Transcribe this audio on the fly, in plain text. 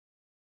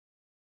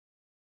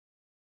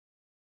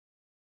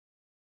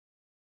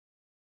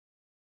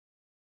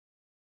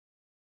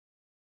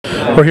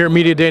We're here at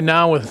Media Day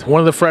now with one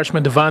of the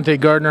freshmen, Davante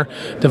Gardner.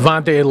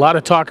 Davante, a lot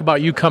of talk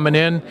about you coming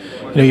in.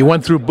 You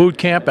went through boot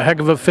camp, a heck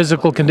of a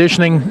physical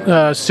conditioning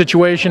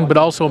situation, but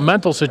also a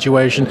mental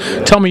situation.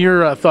 Tell me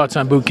your thoughts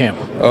on boot camp.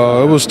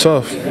 It was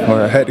tough.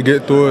 I had to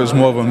get through it. It's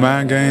more of a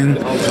mind game,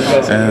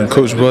 and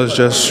Coach Buzz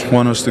just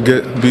want us to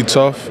be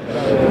tough.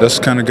 That's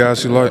the kind of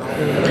guys he like.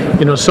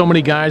 So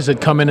many guys that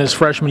come in as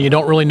freshmen, you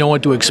don't really know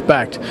what to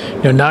expect.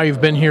 Now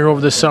you've been here over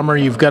the summer,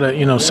 you've got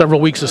several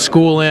weeks of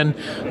school in.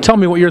 Tell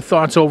me what your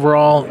thoughts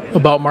overall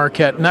about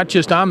Marquette, not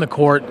just on the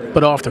court,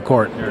 but off the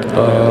court.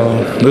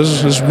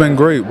 This has been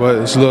great, but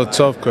it's a little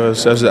tough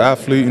because as an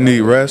athlete, you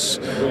need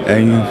rest,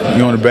 and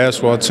you're on the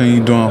basketball team,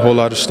 you're doing a whole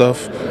lot of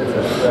stuff.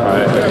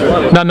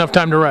 Not enough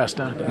time to rest,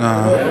 huh?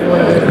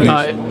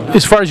 Nah.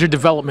 As far as your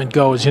development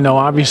goes,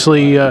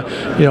 obviously,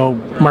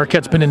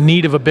 Marquette's been in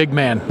need of a big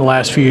man the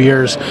last few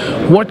years.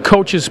 What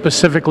coaches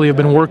specifically have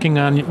been working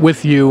on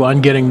with you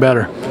on getting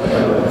better?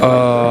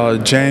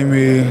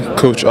 Jamie,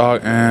 Coach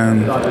Ock,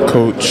 and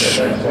Coach,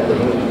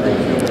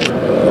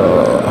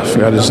 I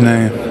forgot his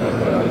name.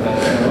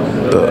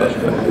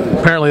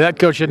 Apparently that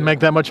coach didn't make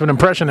that much of an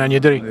impression on you,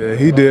 did he? Yeah,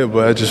 he did,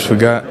 but I just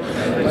forgot.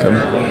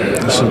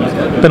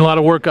 Been a lot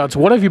of workouts.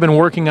 What have you been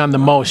working on the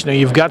most?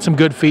 You've got some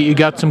good feet, you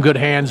got some good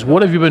hands.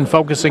 What have you been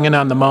focusing in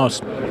on the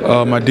most?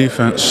 My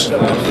defense,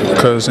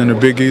 because in the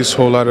Big East, a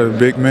whole lot of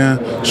big men,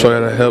 so I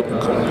got to help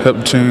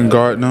the team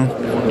guard them.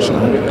 So.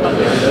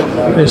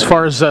 As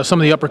far as some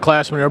of the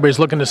upperclassmen, everybody's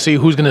looking to see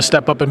who's going to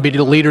step up and be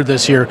the leader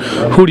this year.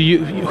 Who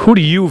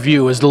do you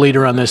view as the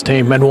leader on this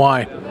team, and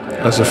why?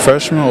 As a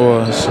freshman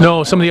or?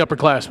 No, some of the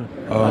upperclassmen.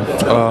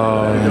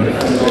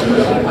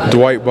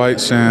 Dwight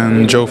Bites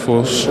and Joe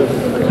Fultz.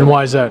 And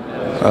why is that?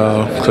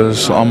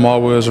 Because I'm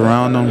always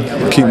around them,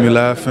 keep me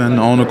laughing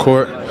on the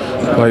court,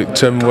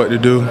 tell me what to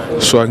do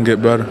so I can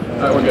get better.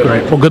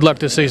 Great. Well, good luck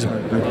this season.